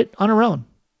wrote it on her own.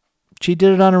 She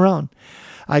did it on her own.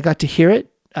 I got to hear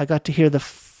it. I got to hear the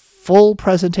full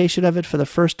presentation of it for the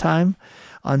first time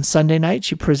on Sunday night.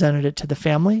 She presented it to the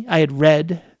family. I had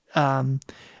read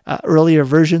earlier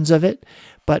versions of it,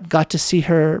 but got to see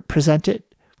her present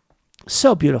it.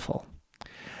 So beautiful.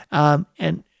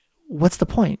 And what's the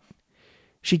point?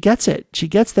 She gets it. She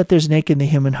gets that there's an ache in the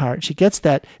human heart. She gets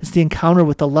that it's the encounter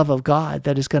with the love of God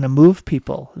that is going to move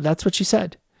people. That's what she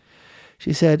said.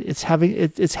 She said it's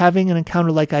having an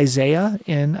encounter like Isaiah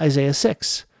in Isaiah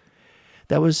 6.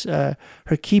 That was her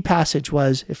key passage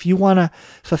was, if you want to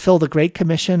fulfill the Great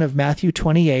Commission of Matthew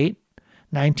 28,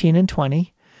 19 and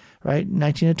 20, right,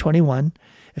 19 and 21,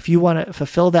 if you want to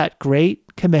fulfill that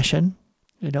Great Commission,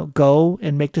 go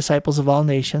and make disciples of all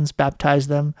nations, baptize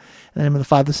them in the name of the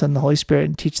Father, Son, and the Holy Spirit,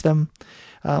 and teach them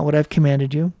what I've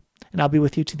commanded you, and I'll be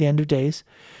with you to the end of days.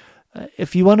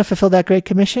 If you want to fulfill that Great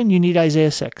Commission, you need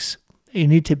Isaiah 6. You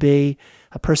need to be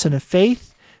a person of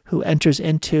faith who enters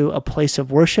into a place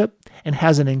of worship and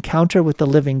has an encounter with the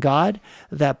living God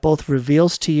that both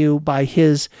reveals to you by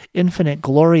his infinite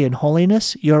glory and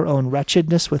holiness your own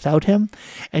wretchedness without him,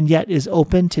 and yet is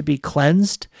open to be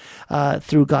cleansed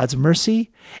through God's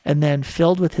mercy, and then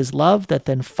filled with his love that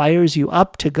then fires you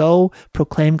up to go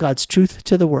proclaim God's truth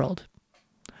to the world.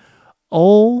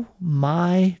 Oh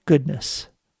my goodness.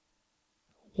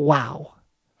 Wow.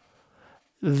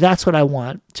 That's what I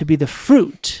want to be the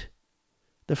fruit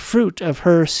of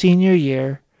her senior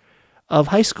year of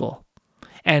high school.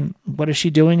 And what is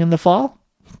she doing in the fall?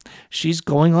 She's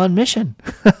going on mission.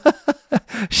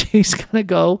 She's going to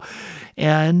go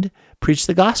and preach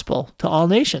the gospel to all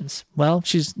nations. Well,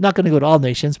 she's not going to go to all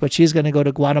nations, but she's going to go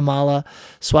to Guatemala,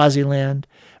 Swaziland,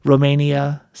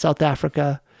 Romania, South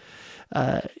Africa,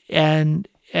 and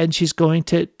she's going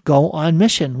to go on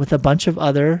mission with a bunch of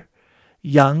other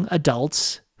young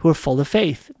adults who are full of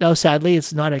faith. Now, sadly,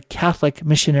 it's not a Catholic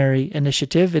missionary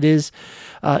initiative. It is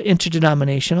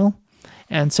interdenominational,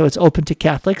 and so it's open to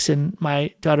Catholics. And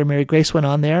my daughter Mary Grace went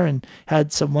on there and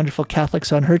had some wonderful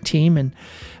Catholics on her team, and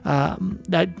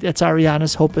that's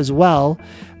Ariana's hope as well.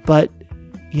 But,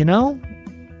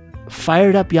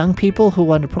 fired up young people who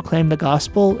want to proclaim the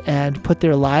gospel and put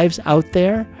their lives out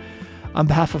there on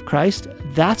behalf of Christ,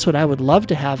 that's what I would love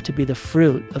to have to be the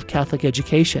fruit of Catholic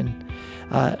education.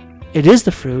 It is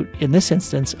the fruit, in this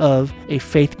instance, of a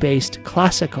faith-based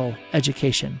classical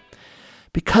education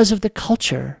because of the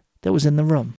culture that was in the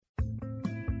room.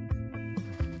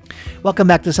 Welcome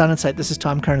back to Sound Insight. This is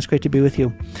Tom Kern. It's great to be with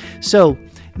you. So,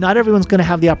 not everyone's going to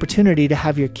have the opportunity to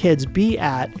have your kids be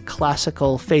at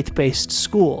classical faith-based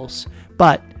schools,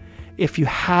 but if you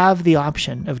have the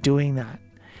option of doing that,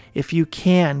 if you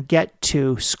can get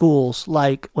to schools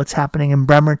like what's happening in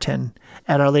Bremerton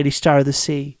at Our Lady Star of the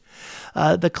Sea,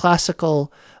 the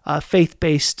classical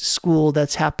faith-based school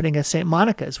that's happening at St.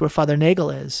 Monica's, where Father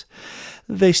Nagel is.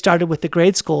 They started with the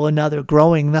grade school, and now they're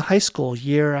growing the high school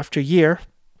year after year,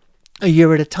 a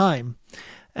year at a time.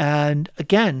 And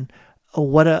again,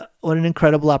 what an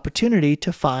incredible opportunity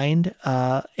to find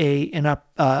a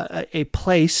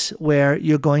place where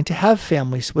you're going to have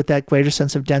families with that greater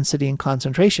sense of density and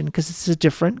concentration, because it's a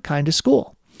different kind of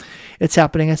school. It's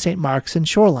happening at St. Mark's in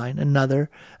Shoreline. Another,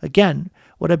 again,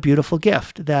 what a beautiful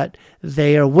gift that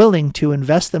they are willing to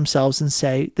invest themselves and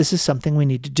say, this is something we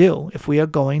need to do. If we are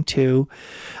going to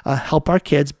help our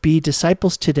kids be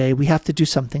disciples today, we have to do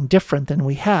something different than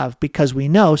we have, because we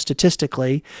know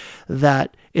statistically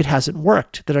that it hasn't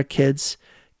worked, that our kids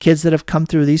that have come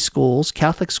through these schools,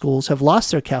 Catholic schools, have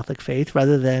lost their Catholic faith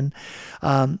rather than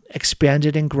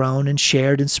expanded and grown and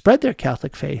shared and spread their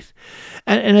Catholic faith.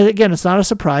 And again, it's not a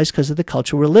surprise because of the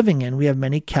culture we're living in. We have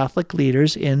many Catholic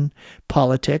leaders in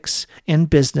politics, in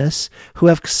business, who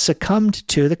have succumbed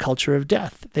to the culture of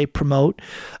death. They promote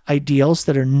ideals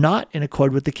that are not in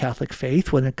accord with the Catholic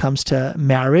faith when it comes to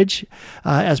marriage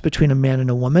as between a man and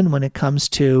a woman, when it comes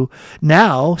to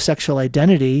now sexual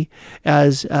identity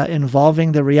as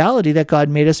involving the reality that God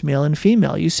made us male and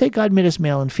female. You say God made us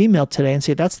male and female today and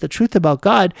say that's the truth about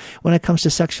God when it comes to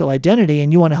sexual identity,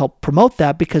 and you want to help promote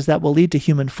that because that will lead to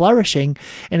human flourishing.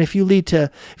 And if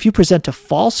you present a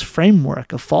false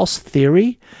framework, a false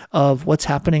theory of what's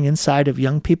happening inside of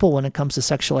young people when it comes to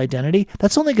sexual identity,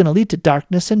 that's only going to lead to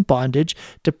darkness and bondage,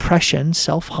 depression,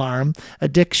 self-harm,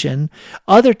 addiction,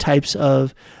 other types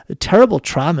of terrible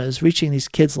traumas reaching these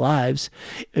kids' lives.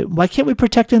 Why can't we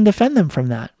protect and defend them from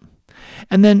that?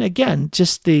 And then again,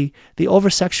 just the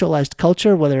over-sexualized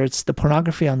culture, whether it's the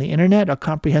pornography on the internet or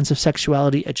comprehensive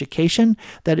sexuality education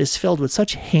that is filled with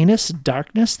such heinous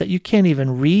darkness that you can't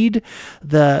even read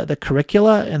the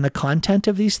curricula and the content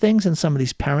of these things in some of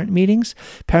these parent meetings.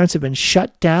 Parents have been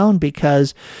shut down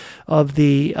because of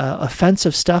the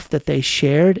offensive stuff that they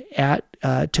shared at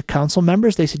to council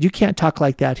members. They said, you can't talk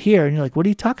like that here. And you're like, what are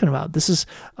you talking about? This is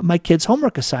my kid's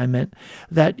homework assignment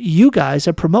that you guys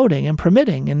are promoting and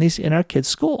permitting in our kids'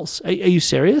 schools. Are you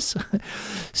serious?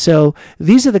 So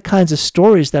these are the kinds of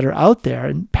stories that are out there,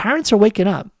 and parents are waking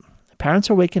up. Parents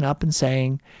are waking up and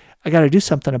saying, I got to do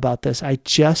something about this. I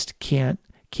just can't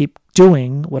keep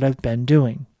doing what I've been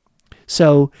doing.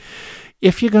 So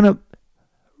if you're going to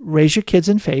raise your kids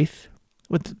in faith,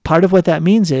 part of what that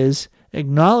means is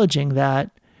acknowledging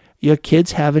that your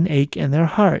kids have an ache in their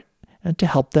heart, and to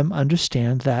help them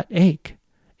understand that ache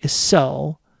is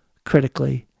so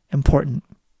critically important.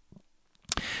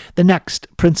 The next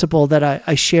principle that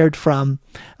I shared from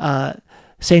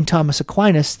St. Thomas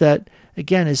Aquinas that,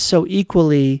 again, is so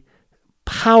equally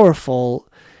powerful,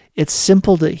 it's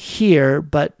simple to hear,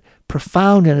 but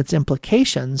profound in its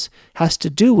implications, has to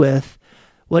do with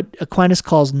what Aquinas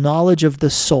calls knowledge of the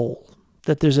soul,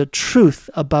 that there's a truth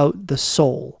about the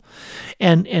soul.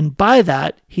 And by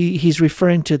that, he's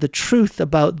referring to the truth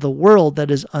about the world that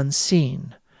is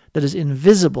unseen, that is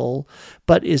invisible,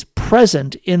 but is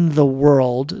present in the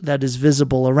world that is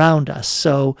visible around us.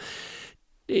 So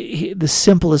the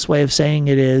simplest way of saying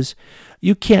it is,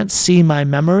 you can't see my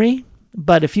memory,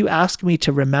 but if you ask me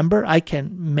to remember, I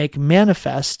can make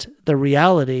manifest the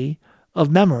reality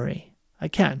of memory. I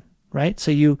can, right?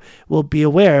 So you will be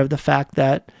aware of the fact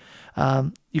that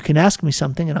you can ask me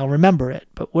something and I'll remember it,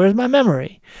 but where's my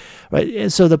memory, right?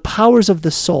 And so the powers of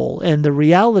the soul and the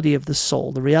reality of the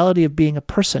soul, the reality of being a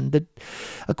person, that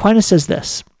Aquinas says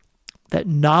this, that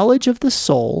knowledge of the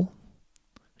soul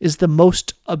is the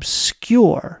most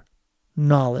obscure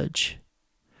knowledge,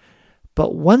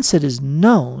 but once it is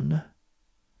known,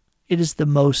 it is the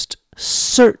most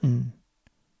certain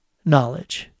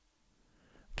knowledge.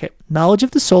 Okay, knowledge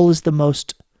of the soul is the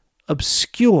most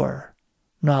obscure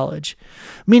knowledge.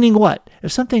 Meaning what?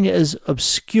 If something is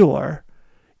obscure,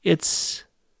 it's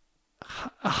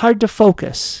hard to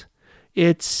focus.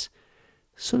 It's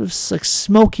sort of like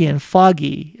smoky and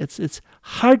foggy. It's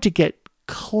hard to get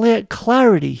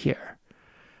clarity here,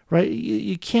 right?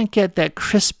 You can't get that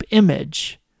crisp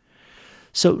image.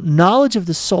 So knowledge of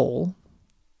the soul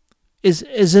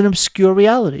is an obscure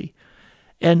reality.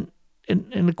 And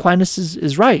Aquinas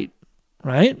is right?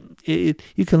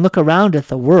 You can look around at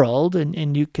the world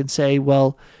and you can say,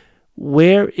 well,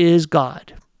 where is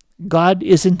God? God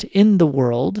isn't in the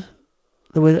world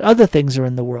the way that other things are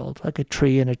in the world, like a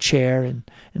tree and a chair and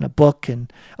a book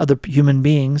and other human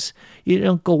beings. You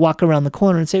don't go walk around the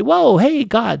corner and say, whoa, hey,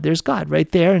 God, there's God right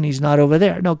there and he's not over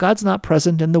there. No, God's not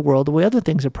present in the world the way other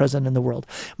things are present in the world.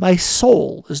 My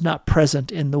soul is not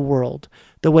present in the world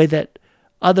the way that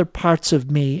other parts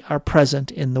of me are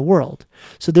present in the world.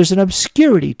 So there's an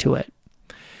obscurity to it.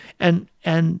 And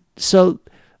so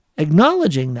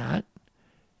acknowledging that,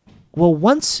 well,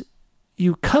 once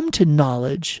you come to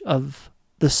knowledge of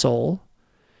the soul,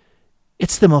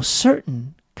 it's the most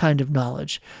certain kind of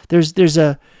knowledge. There's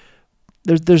a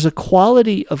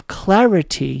quality of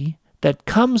clarity that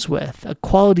comes with a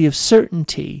quality of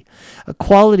certainty, a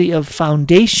quality of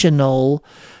foundational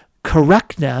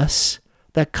correctness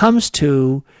that comes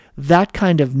to that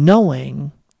kind of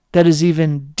knowing that is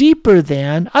even deeper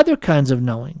than other kinds of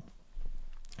knowing.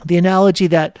 The analogy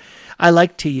that I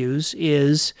like to use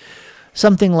is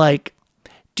something like,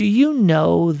 do you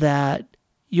know that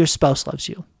your spouse loves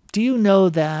you? Do you know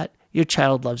that your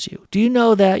child loves you? Do you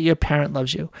know that your parent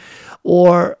loves you?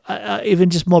 Or even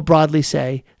just more broadly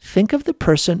say, think of the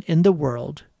person in the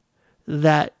world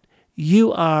that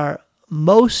you are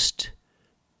most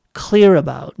clear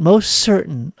about, most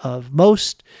certain of,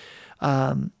 most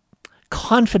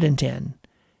confident in,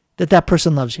 that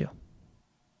person loves you.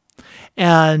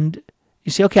 And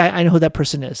you say, okay, I know who that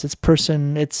person is.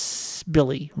 It's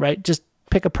Billy, right? Just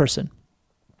pick a person.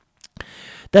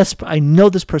 I know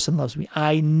this person loves me.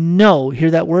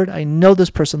 Hear that word? I know this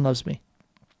person loves me.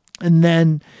 And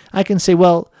then I can say,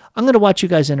 well, I'm going to watch you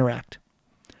guys interact.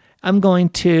 I'm going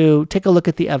to take a look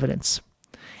at the evidence.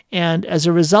 And as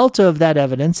a result of that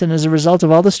evidence, and as a result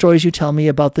of all the stories you tell me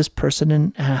about this person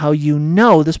and how you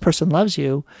know this person loves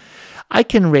you, I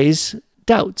can raise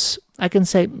doubts. I can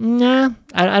say, nah,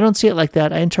 I don't see it like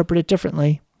that. I interpret it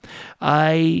differently.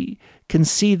 I can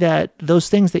see that those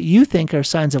things that you think are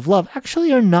signs of love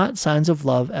actually are not signs of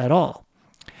love at all.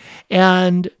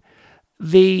 And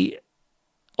the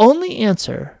only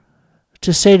answer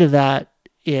to say to that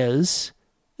is,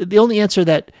 the only answer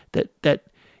that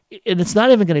and it's not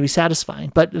even going to be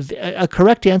satisfying, but a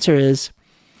correct answer is,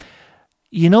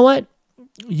 you know what?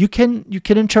 You can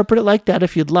interpret it like that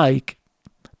if you'd like,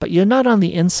 but you're not on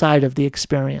the inside of the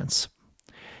experience.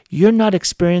 You're not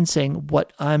experiencing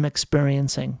what I'm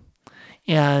experiencing.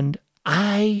 And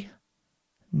I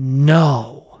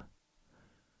know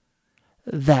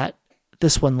that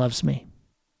this one loves me.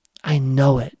 I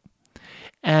know it.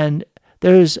 And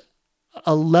there's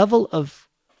a level of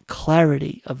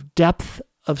clarity, of depth,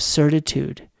 of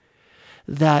certitude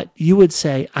that you would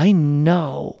say, I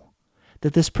know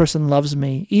that this person loves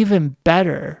me even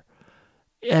better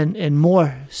and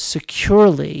more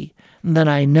securely than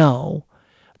I know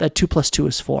that 2 plus 2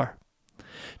 is 4.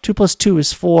 2 plus 2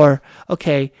 is 4.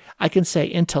 Okay, I can say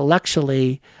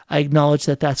intellectually, I acknowledge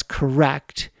that that's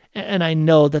correct, and I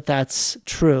know that that's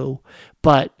true,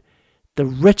 but the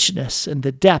richness and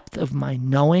the depth of my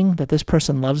knowing that this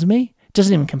person loves me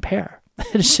doesn't even compare.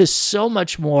 It's just so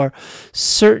much more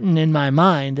certain in my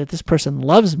mind that this person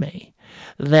loves me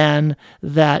than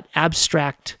that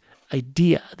abstract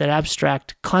idea, that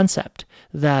abstract concept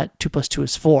that 2 plus 2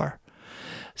 is 4.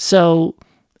 So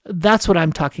that's what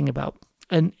I'm talking about.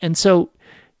 And so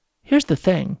here's the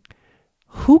thing.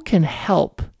 Who can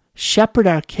help shepherd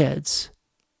our kids?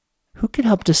 Who can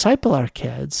help disciple our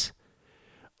kids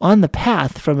on the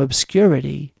path from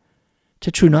obscurity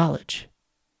to true knowledge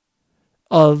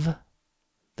of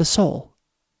the soul?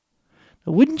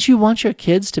 Wouldn't you want your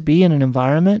kids to be in an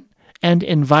environment and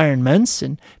environments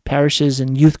and parishes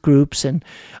and youth groups and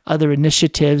other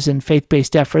initiatives and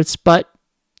faith-based efforts, but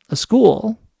a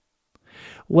school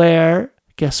where,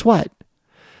 guess what?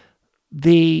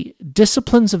 The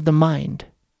disciplines of the mind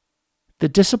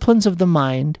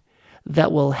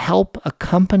that will help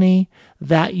accompany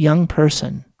that young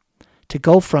person to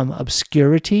go from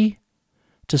obscurity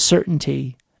to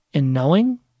certainty in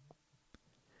knowing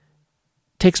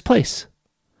takes place.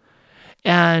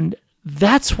 And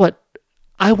that's what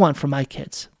I want for my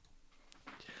kids.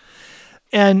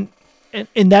 And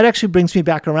that actually brings me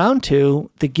back around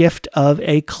to the gift of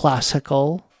a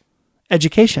classical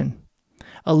education.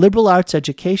 A liberal arts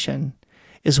education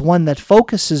is one that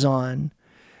focuses on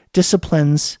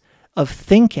disciplines of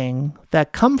thinking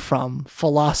that come from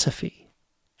philosophy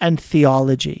and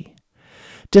theology.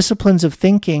 Disciplines of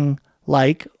thinking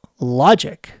like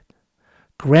logic,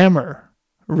 grammar,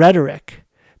 rhetoric,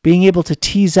 being able to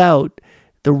tease out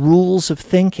the rules of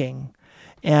thinking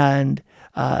and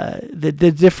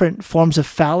the different forms of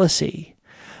fallacy,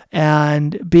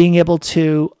 and being able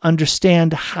to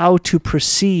understand how to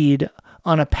proceed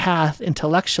on a path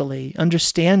intellectually,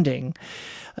 understanding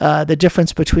the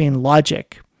difference between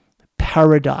logic,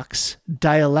 paradox,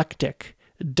 dialectic,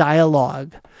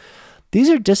 dialogue. These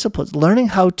are disciplines. Learning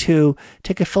how to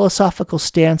take a philosophical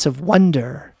stance of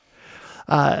wonder,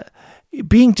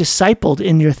 being discipled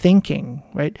in your thinking,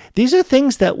 right? These are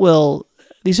things that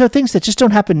just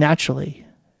don't happen naturally.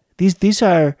 These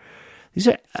are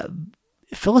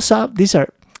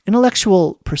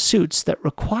intellectual pursuits that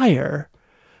require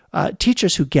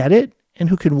teachers who get it and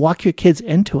who can walk your kids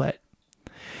into it.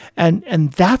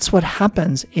 And that's what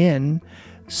happens in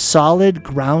solid,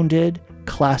 grounded,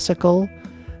 classical,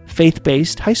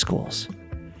 faith-based high schools,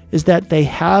 is that they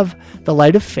have the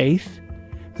light of faith.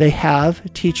 They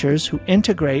have teachers who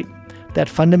integrate that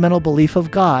fundamental belief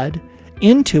of God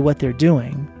into what they're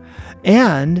doing.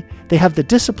 And they have the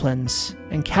disciplines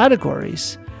and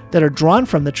categories that are drawn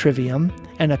from the trivium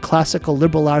and a classical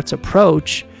liberal arts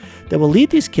approach that will lead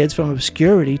these kids from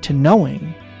obscurity to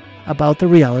knowing about the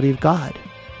reality of God.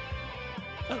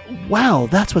 Wow,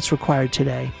 that's what's required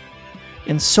today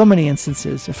in so many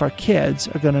instances if our kids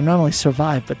are going to not only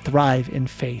survive but thrive in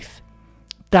faith.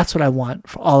 That's what I want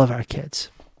for all of our kids.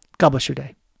 God bless your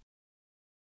day.